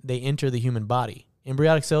vaccination they enter the human body.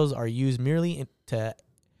 Embryonic cells are used merely at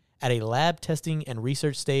a lab testing and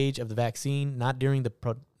research stage of the vaccine, not during the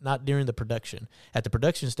production. At the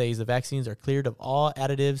production stage, the vaccines are cleared of all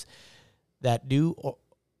additives that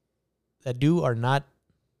are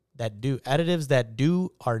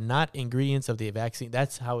not ingredients of the vaccine.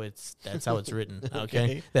 That's how it's written.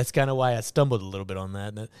 Okay? That's kind of why I stumbled a little bit on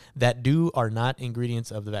that are not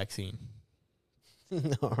ingredients of the vaccine.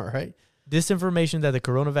 All right. Disinformation that the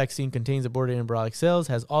corona vaccine contains aborted embryonic cells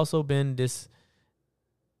has also been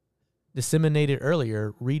disseminated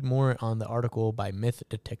earlier. Read more on the article by Myth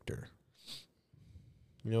Detector.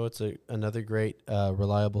 You know, it's another great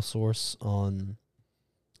reliable source on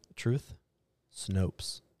truth.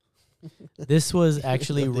 Snopes. This was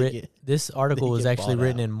actually written. This article was actually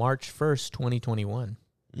written in March 1st, 2021.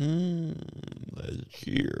 Last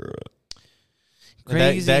year.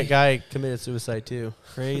 Crazy. That guy committed suicide too.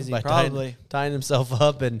 Crazy, by probably tying himself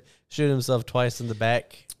up and shooting himself twice in the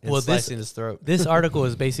back and slicing his throat. This article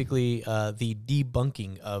is basically the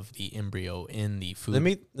debunking of the embryo in the food let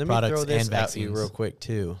me products throw this and at vaccines. you real quick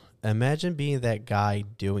too. Imagine being that guy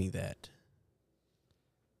doing that.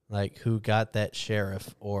 Like, who got that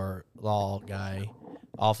sheriff or law guy,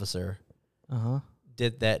 officer,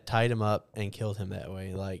 did that, tied him up, and killed him that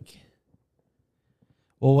way. Like,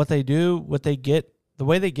 well, the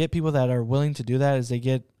way they get people that are willing to do that is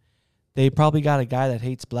they probably got a guy that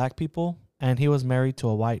hates black people, and he was married to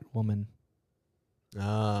a white woman.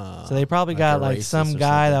 So they probably got like some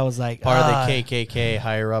guy that was like part of the KKK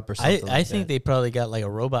higher up or something. I think they probably got like a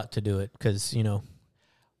robot to do it because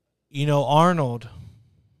Arnold.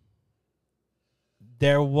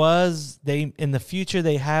 In the future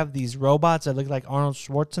they have these robots that look like Arnold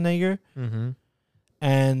Schwarzenegger,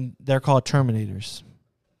 and they're called Terminators.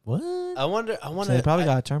 What? I wonder. So they probably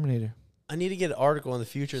got a Terminator. I need to get an article in the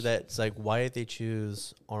future that's like, why did they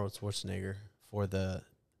choose Arnold Schwarzenegger for the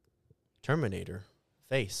Terminator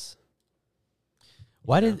face?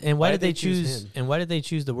 Why did they choose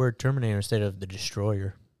the word Terminator instead of the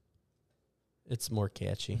Destroyer? It's more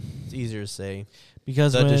catchy. It's easier to say.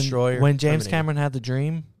 Because when James Cameron had the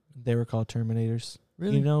dream, they were called Terminators.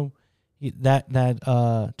 Really? You know, that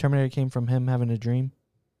Terminator came from him having a dream.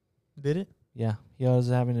 Did it? Yeah, he was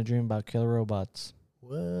having a dream about killer robots.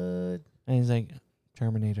 What? And he's like,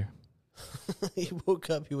 Terminator. He woke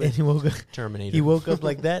up. He woke up. Terminator. He woke up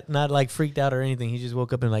like that, not like freaked out or anything. He just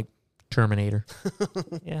woke up and like Terminator.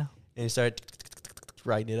 Yeah. And he started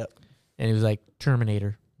writing it up. And he was like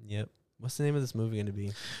Terminator. Yep. What's the name of this movie going to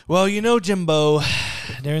be? Well, Jimbo,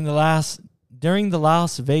 during the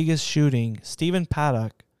Las Vegas shooting, Stephen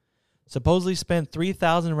Paddock supposedly spent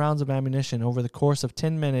 3,000 rounds of ammunition over the course of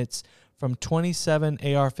 10 minutes from 27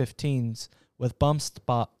 AR-15s with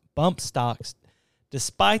bump stocks,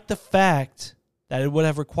 despite the fact that it would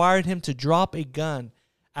have required him to drop a gun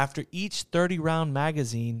after each 30-round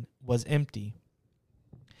magazine was empty.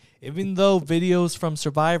 Even though videos from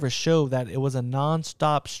survivors show that it was a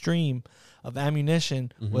non-stop stream of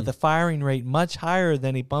ammunition with a firing rate much higher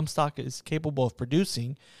than a bump stock is capable of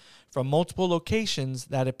producing from multiple locations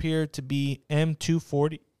that appear to be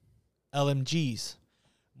M240 LMGs.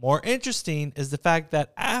 More interesting is the fact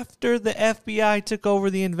that after the FBI took over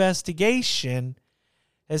the investigation,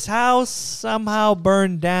 his house somehow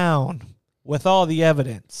burned down with all the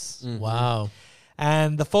evidence. Wow.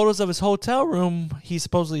 And the photos of his hotel room he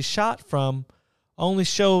supposedly shot from only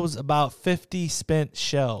shows about 50 spent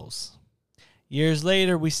shells. Years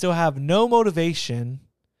later, we still have no motivation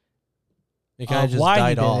of why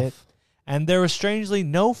he did it, and there was strangely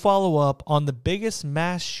no follow-up on the biggest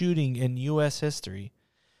mass shooting in U.S. history.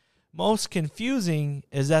 Most confusing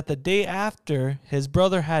is that the day after, his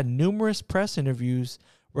brother had numerous press interviews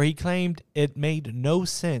where he claimed it made no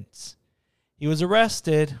sense. He was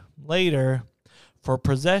arrested later for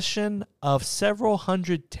possession of several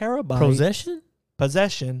hundred terabytes.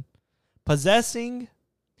 Possessing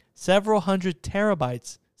several hundred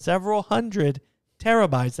terabytes. Several hundred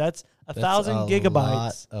terabytes. That's 1,000 gigabytes.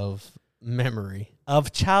 Lot of memory.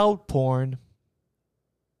 Of child porn.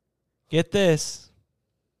 Get this.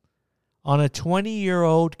 On a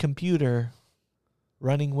 20-year-old computer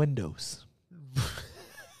running Windows.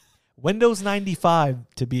 Windows 95,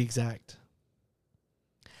 to be exact.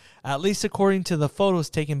 At least according to the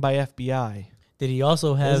photos taken by FBI. Did he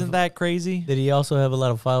also have... Isn't that crazy? Did he also have a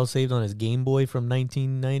lot of files saved on his Game Boy from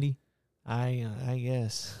 1990? I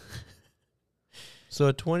guess. So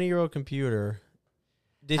a 20-year-old computer...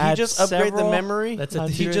 Did he just upgrade the memory?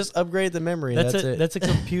 He just upgraded the memory. That's it. That's a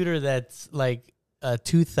computer that's like a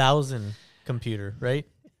 2000 computer, right?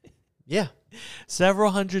 Yeah.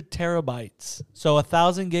 Several hundred terabytes. So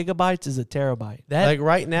 1,000 gigabytes is a terabyte. Like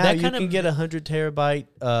right now, you can get 100 terabyte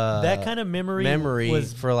that kind of memory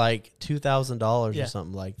was for like $2,000 or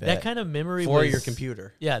something like that. That kind of memory for your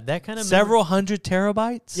computer. Yeah, that kind of several hundred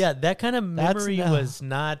terabytes. Yeah, that kind of memory was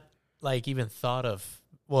not like even thought of.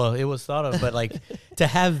 Well, it was thought of, but like to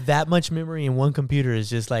have that much memory in one computer is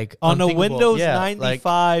just like on a unthinkable. Windows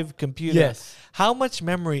 95 computer. Yes. How much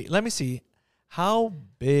memory? Let me see. How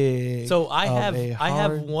big? So I have a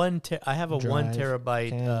 1 drive terabyte.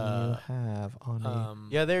 Can you have on a?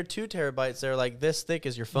 Yeah, they're 2 terabytes. They're like this thick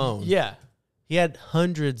as your phone. Yeah. He had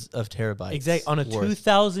hundreds of terabytes. Exactly. On a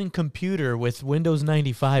 2000 computer with Windows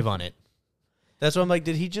 95 on it. That's what I'm like.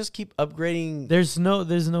 Did he just keep upgrading? There's no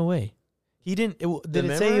way. He didn't. Did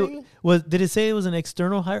it say it was an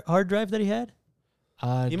external hard drive that he had?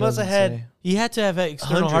 He must have had. He had to have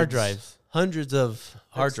external hard drives. Hundreds of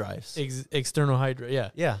hard drives. External hard drive. Yeah.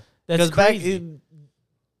 Yeah. That's crazy.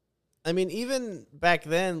 I mean, even back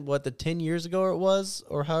then, what, the 10 years ago it was,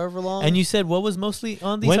 or however long? And you said what was mostly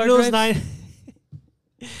on these hard drives?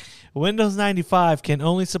 Windows 95 can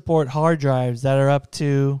only support hard drives that are up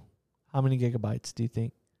to, how many gigabytes do you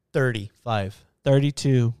think? 35.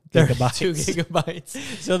 32 gigabytes. 32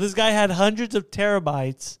 gigabytes. So this guy had hundreds of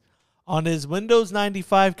terabytes on his Windows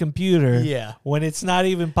 95 computer. Yeah. When it's not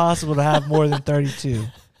even possible to have more than 32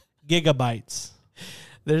 gigabytes.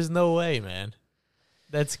 There's no way, man.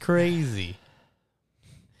 That's crazy.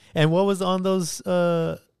 And what was on those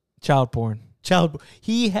child porn? So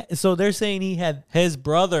they're saying he had his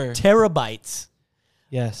brother terabytes.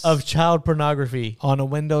 Yes. Of child pornography on a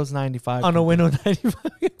Windows 95 on a Windows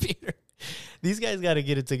 95 computer. These guys got to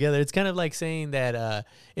get it together. It's kind of like saying that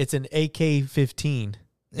it's an AK-15.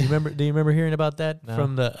 Do you remember hearing about that? No.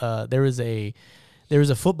 From the there was a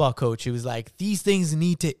football coach who was like, these things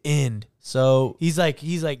need to end. So he's like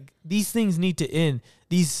these things need to end.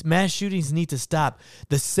 These mass shootings need to stop.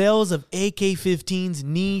 The sales of AK-15s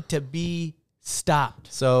need to be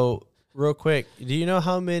stopped. So real quick, do you know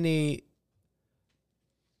how many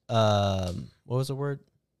what was the word?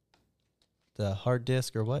 The hard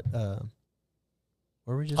disk or what?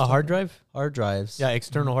 What were we just a hard drive? Hard drives. Yeah,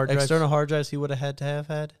 external hard drives. External hard drives he would have had to have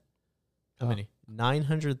had. How many?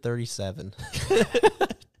 937.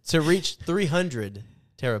 To reach 300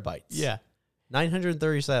 terabytes. Yeah.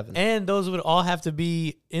 937. And those would all have to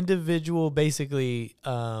be individual, basically,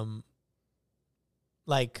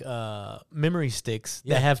 memory sticks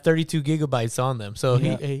that have 32 gigabytes on them. So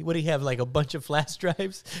would he have like a bunch of flash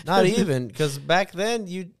drives? Not even, because back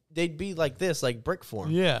then they'd be like this, like brick form.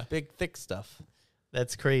 Yeah. Big, thick stuff.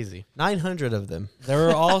 That's crazy. 900 of them. There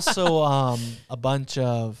were also a bunch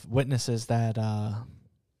of witnesses that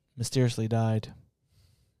mysteriously died.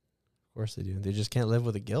 Of course they do. They just can't live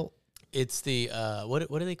with the guilt. It's the what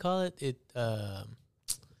do they call it?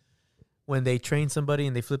 when they train somebody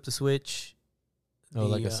and they flip the switch. Oh,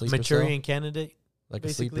 like a sleeper Manchurian cell? candidate. Like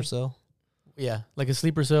basically. a sleeper cell? Yeah, like a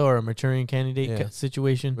sleeper cell or a Manchurian candidate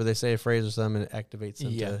situation. Where they say a phrase or something and it activates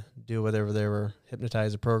them to do whatever they were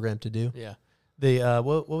hypnotized or programmed to do. Yeah. The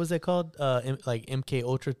what was that called? Like MK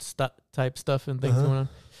Ultra type stuff and things going on.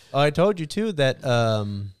 Oh, I told you too that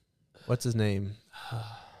what's his name? I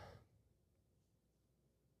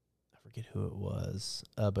forget who it was,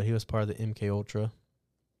 but he was part of the MK Ultra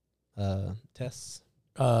tests.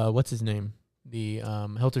 What's his name? The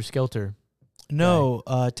Helter Skelter. No,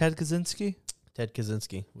 Ted Kaczynski. Ted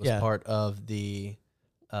Kaczynski was part of the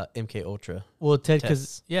MK Ultra. Well, Ted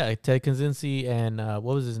Kaczynski and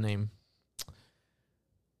what was his name?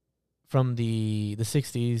 From the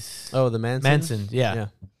 60s. Oh, the Manson? Manson, yeah.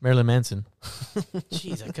 Marilyn Manson.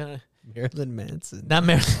 Jeez, I kind of... Marilyn Manson. Not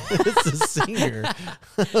Marilyn. It's a singer.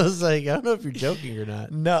 I was like, I don't know if you're joking or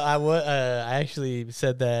not. No, I actually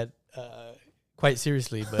said that quite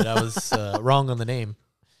seriously, but I was wrong on the name.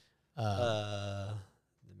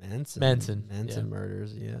 Manson yeah.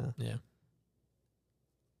 murders, Yeah.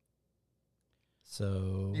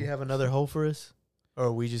 So... Do you have another hoe for us? Or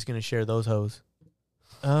are we just going to share those hoes?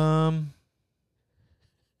 Is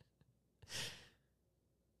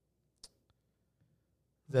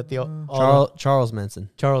that the Charles Manson?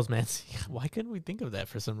 Charles Manson. Why couldn't we think of that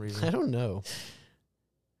for some reason? I don't know.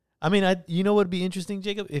 I mean, you know what would be interesting,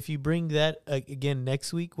 Jacob, if you bring that again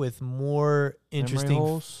next week with more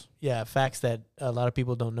interesting, facts that a lot of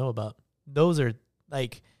people don't know about. Those are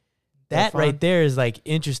like that right there is like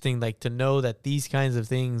interesting, like to know that these kinds of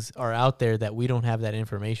things are out there that we don't have that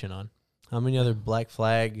information on. How many other Black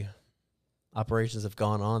Flag operations have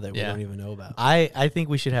gone on that we don't even know about? I think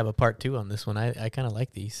we should have a part 2 on this one. I kind of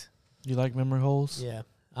like these. You like memory holes? Yeah.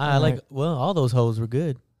 I like, well, all those hoes were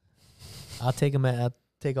good. I'll take them I'll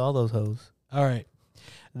take all those hoes. All right.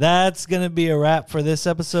 That's going to be a wrap for this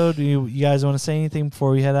episode. You guys want to say anything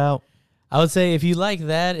before we head out? I would say if you like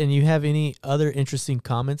that and you have any other interesting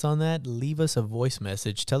comments on that, leave us a voice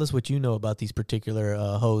message. Tell us what you know about these particular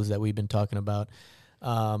hoes that we've been talking about.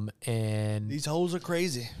 And these hoes are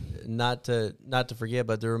crazy. Not to forget,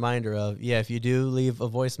 but the reminder of, if you do leave a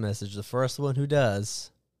voice message, the first one who does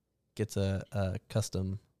gets a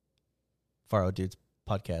custom Far Out Dudes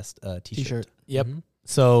podcast t-shirt. Yep. Mm-hmm.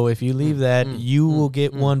 So if you leave that, you will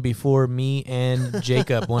get one before me and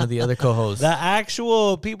Jacob, one of the other co-hosts. The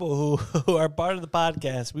actual people who are part of the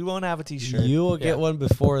podcast, we won't have a t-shirt. You will get one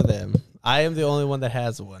before them. I am the only one that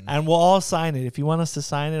has one. And we'll all sign it if you want us to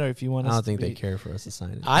sign it or if you want us to I don't think they care for us to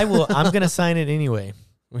sign it. I will. I'm going to sign it anyway.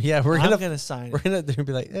 Yeah, I'm gonna sign it. We're gonna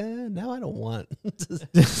be like, now I don't want to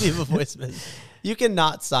leave a voice message. You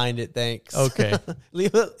cannot sign it, thanks. Okay,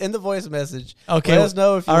 leave it in the voice message. Okay, let us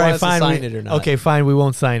know if you want us to sign it or not. Okay, fine, we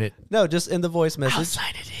won't sign it. No, just in the voice message. I'll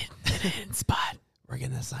sign it in spot. We're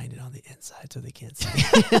gonna sign it on the inside so they can't see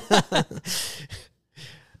it.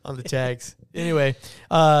 On the tags. Anyway,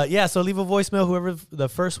 so leave a voicemail. Whoever the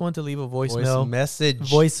first one to leave a voicemail.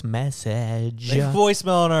 Voice message. Leave a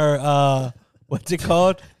voicemail on our what's it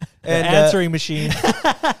called? And answering machine.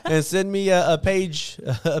 And send me a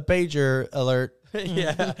pager alert.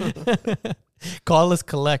 Yeah. Call us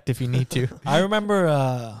collect if you need to. I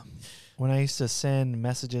remember when I used to send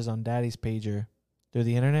messages on Daddy's pager through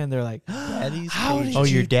the internet, and they're like, Daddy's how pager. did Oh,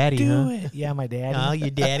 your you daddy, do huh? it? Yeah, my daddy. Oh, your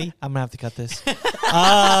daddy? I'm going to have to cut this.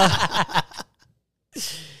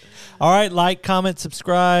 All right, like, comment,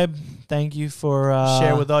 subscribe. Thank you for...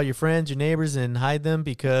 share with all your friends, your neighbors, and hide them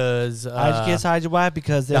because... hide your kids, hide your wife,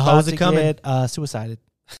 because they're the about hoes are to coming. get suicided.